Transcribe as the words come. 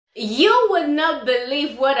You would not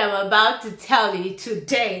believe what I'm about to tell you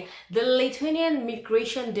today. The Lithuanian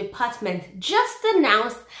Migration Department just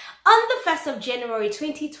announced on the 1st of January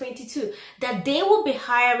 2022 that they will be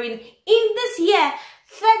hiring in this year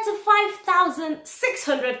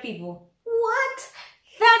 35,600 people. What?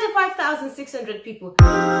 35,600 people.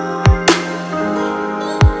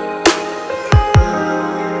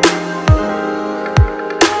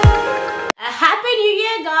 Happy New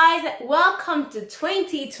Year, guys! Welcome to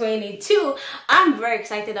 2022. I'm very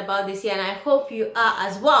excited about this year and I hope you are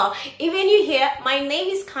as well. If you're new here, my name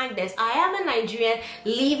is Kindness. I am a Nigerian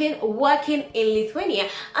living, working in Lithuania,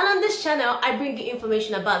 and on this channel I bring you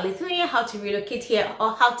information about Lithuania, how to relocate here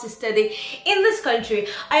or how to study in this country.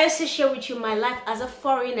 I also share with you my life as a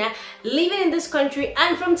foreigner living in this country,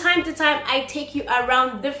 and from time to time I take you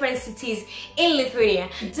around different cities in Lithuania.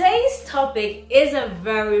 Today's topic is a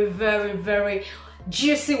very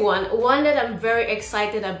juicy one that I'm very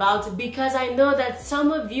excited about, because I know that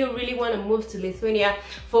some of you really want to move to Lithuania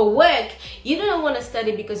for work. You don't want to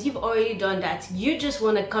study because you've already done that. You just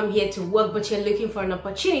want to come here to work, but you're looking for an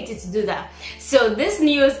opportunity to do that. So this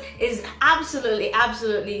news is absolutely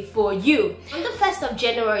for you. On the 1st of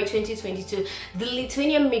January 2022, the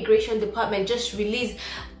Lithuanian Migration Department just released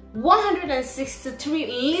 163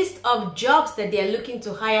 list of jobs that they are looking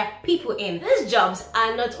to hire people in. These jobs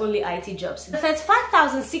are not only IT jobs. The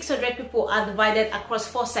 35,600 people are divided across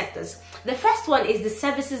 4 sectors. The first one is the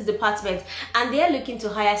services department, and they are looking to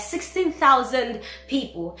hire 16,000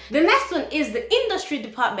 people. The next one is the industry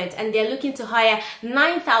department, and they are looking to hire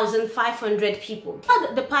 9,500 people. The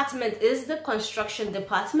third department is the construction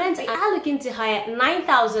department. They are looking to hire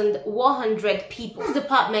 9,100 people. This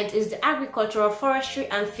department is the agricultural, forestry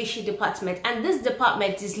and fishery department, and this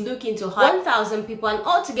department is looking to hire 1,000 people, and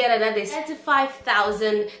altogether that is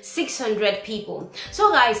 35,600 people.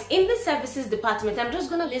 So guys, in the services department, I'm just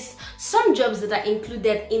gonna list some jobs that are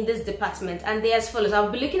included in this department, and they're as follows. I'll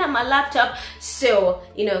be looking at my laptop, so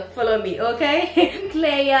follow me, okay?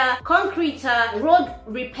 Player, concreter, road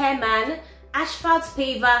repairman, asphalt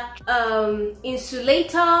paver,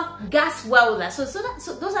 insulator, gas welder. So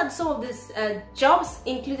those are some of these jobs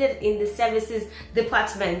included in the services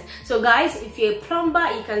department. So guys, if you're a plumber,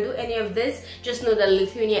 you can do any of this. Just know that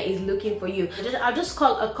Lithuania is looking for you. I'll just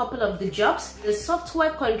call a couple of the jobs. The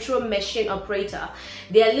software control machine operator.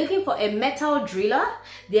 They are looking for a metal driller.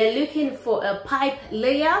 They are looking for a pipe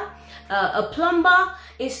layer, a plumber,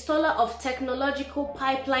 installer of technological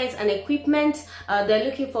pipelines and equipment. They're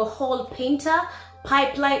looking for hall painter,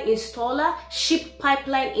 pipeline installer, ship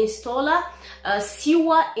pipeline installer,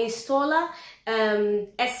 sewer installer,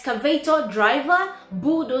 excavator driver,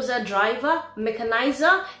 bulldozer driver,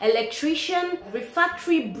 mechanizer, electrician,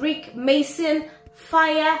 refractory brick mason,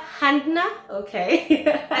 fire handler, okay.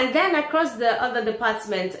 And then across the other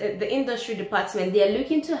department, the industry department, they are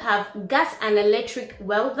looking to have gas and electric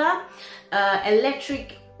welder,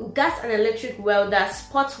 gas and electric welder,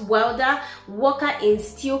 spot welder, worker in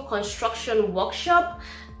steel construction workshop,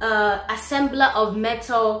 assembler of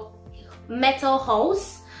metal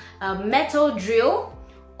hulls, metal drill,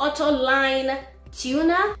 auto line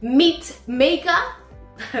tuner, meat maker,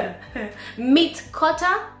 meat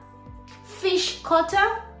cutter, fish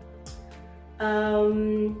cutter,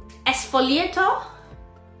 exfoliator,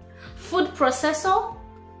 food processor,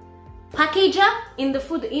 packager in the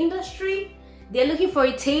food industry. They're looking for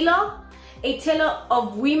a tailor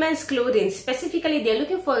of women's clothing. Specifically, they're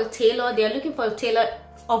looking for a tailor. They're looking for a tailor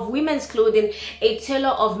of women's clothing, a tailor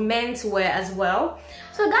of men's wear as well.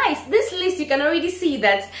 So guys, this list, you can already see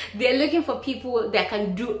that they're looking for people that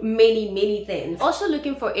can do many things. Also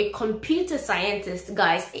looking for a computer scientist,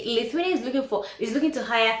 guys. Lithuania is looking to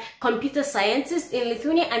hire computer scientists in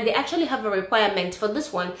Lithuania, and they actually have a requirement for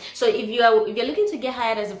this one. So if you're looking to get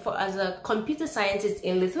hired as a computer scientist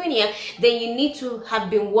in Lithuania, then you need to have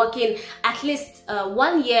been working at least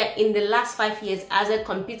 1 year in the last 5 years as a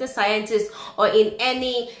computer scientist or in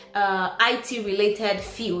any IT related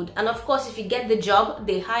field. And of course, if you get the job,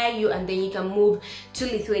 they hire you and then you can move to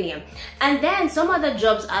Lithuania. And then some other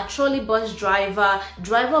jobs are trolley bus driver,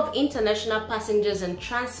 driver of international passengers and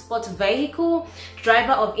transport vehicle,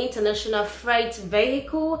 driver of international freight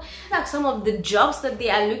vehicle. Like some of the jobs that they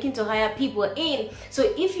are looking to hire people in. So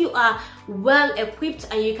if you are well equipped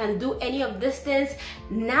and you can do any of these things,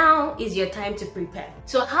 now is your time to prepare.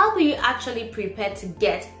 So how do you actually prepare to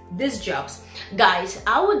get these jobs? Guys,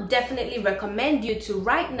 I would definitely recommend you to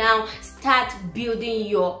right now start building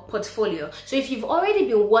your portfolio. So if you've already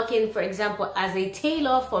been working, for example, as a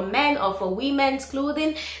tailor for men or for women's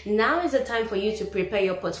clothing, now is the time for you to prepare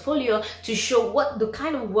your portfolio to show what the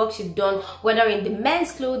kind of work you've done, whether in the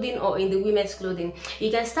men's clothing or in the women's clothing.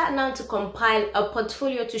 You can start now to compile a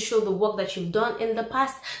portfolio to show the work that you've done in the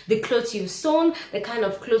past, the clothes you've sewn, the kind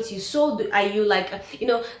of clothes you sewed. Are you like,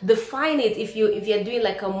 define it. If you're doing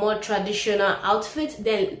like a more traditional outfit,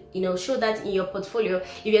 then show that in your portfolio.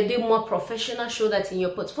 If you're doing more professional, show that in your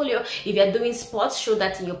portfolio. If you're doing sports, show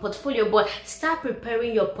that in your portfolio. But start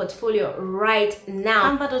preparing your portfolio right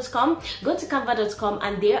now. Canva.com, go to canva.com,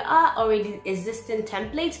 and there are already existing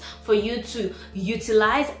templates for you to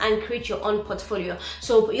utilize and create your own portfolio.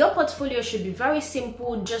 So your portfolio should be very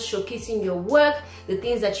simple, just showcasing your work, the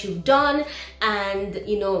things that you've done, and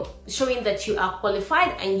showing that you are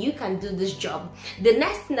qualified and you can do this job. The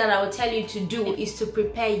next thing that I will tell you to do is to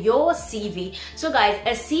prepare your CV. So guys,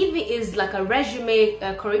 a CV is like a resume,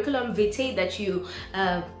 a curriculum vitae that you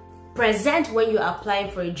present when you're applying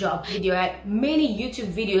for a job. There are many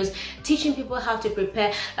YouTube videos teaching people how to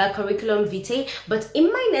prepare a curriculum vitae, but in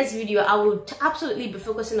my next video I will absolutely be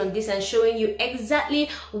focusing on this and showing you exactly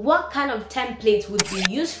what kind of templates would be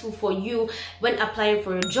useful for you when applying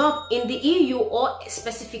for a job in the EU or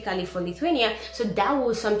specifically for Lithuania. So that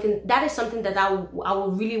is something that I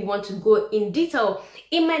will really want to go in detail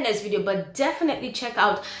in my next video. But definitely check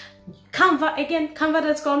out Canva. Again,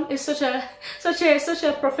 canva.com is such a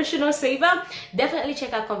professional saver. Definitely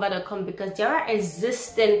check out canva.com because there are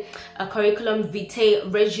existing curriculum vitae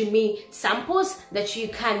resume samples that you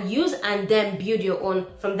can use and then build your own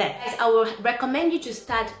from there. Guys, I will recommend you to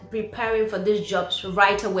start preparing for these jobs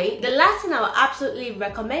right away. The last thing I will absolutely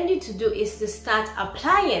recommend you to do is to start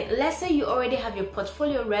applying. Let's say you already have your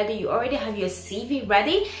portfolio ready, you already have your CV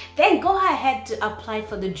ready, then go ahead to apply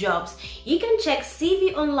for the jobs. You can check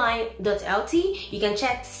cvonline.lt, you can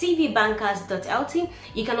check cvbankers.lt,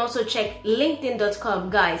 you can also check linkedin.com.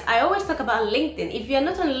 Guys, I always talk about LinkedIn. If you're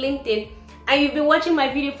not on LinkedIn and you've been watching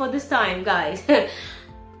my video for this time, guys,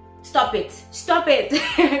 stop it.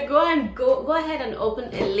 Go ahead and open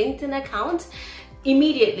a LinkedIn account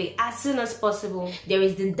immediately, as soon as possible. There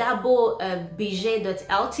is the bj.lt,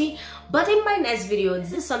 but in my next video,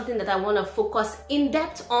 this is something that I want to focus in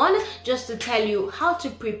depth on, just to tell you how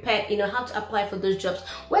to prepare, how to apply for those jobs,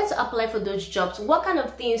 where to apply for those jobs, what kind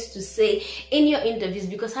of things to say in your interviews,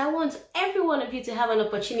 because I want every one of you to have an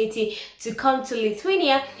opportunity to come to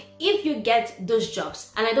Lithuania if you get those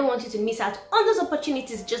jobs, and I don't want you to miss out on those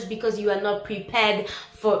opportunities just because you are not prepared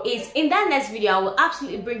for it. In that next video, I will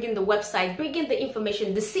absolutely bring in the website, bring in the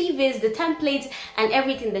information, the CVs, the templates, and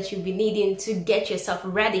everything that you'll be needing to get yourself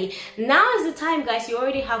ready. Now is the time, guys. You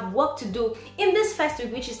already have work to do in this first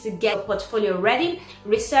week, which is to get a portfolio ready,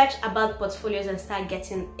 research about portfolios, and start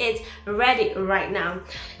getting it ready right now.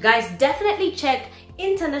 Guys, definitely check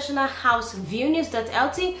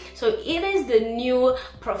internationalhousevilnius.lt. So it is the new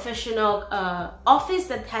professional office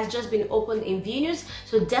that has just been opened in Vilnius.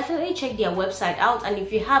 So definitely check their website out, and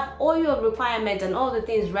if you have all your requirements and all the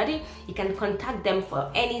things ready, you can contact them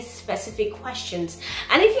for any specific questions.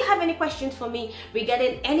 And if you have any questions for me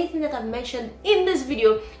regarding anything that I've mentioned in this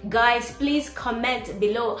video, guys, please comment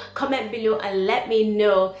below and let me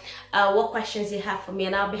know what questions you have for me,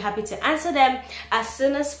 and I'll be happy to answer them as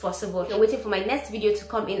soon as possible. If you're waiting for my next video to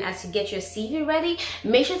come in as you get your CV ready,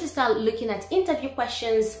 make sure to start looking at interview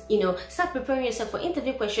questions, start preparing yourself for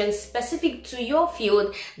interview questions specific to your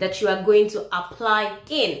field that you are going to apply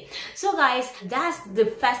in. So guys, that's the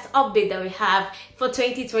first update that we have for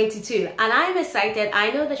 2022, and I'm excited.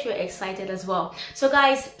 I know that you're excited as well. So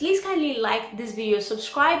guys, please kindly like this video,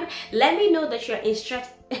 subscribe, let me know that you're interested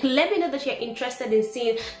in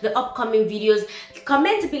seeing the upcoming videos.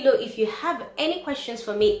 Comment below if you have any questions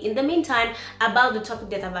for me in the meantime about the topic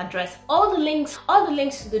that I've addressed. All the links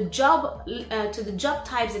to the job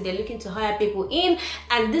types that they're looking to hire people in,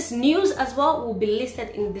 and this news as well, will be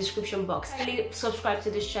listed in the description box. Kindly subscribe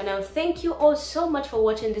to this channel. Thank you all so much for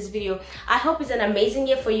watching this video. I hope it's an amazing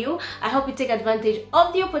year for you. I hope you take advantage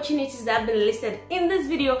of the opportunities that have been listed in this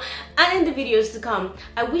video and in the videos to come.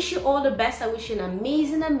 I wish you all the best. I wish you an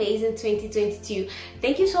amazing 2022.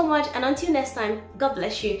 Thank you so much, and until next time, God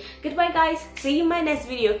bless you. Goodbye guys, see you in my next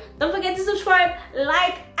video. Don't forget to subscribe,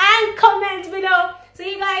 like, and comment below.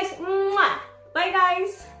 See you guys. Mwah. Bye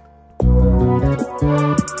guys.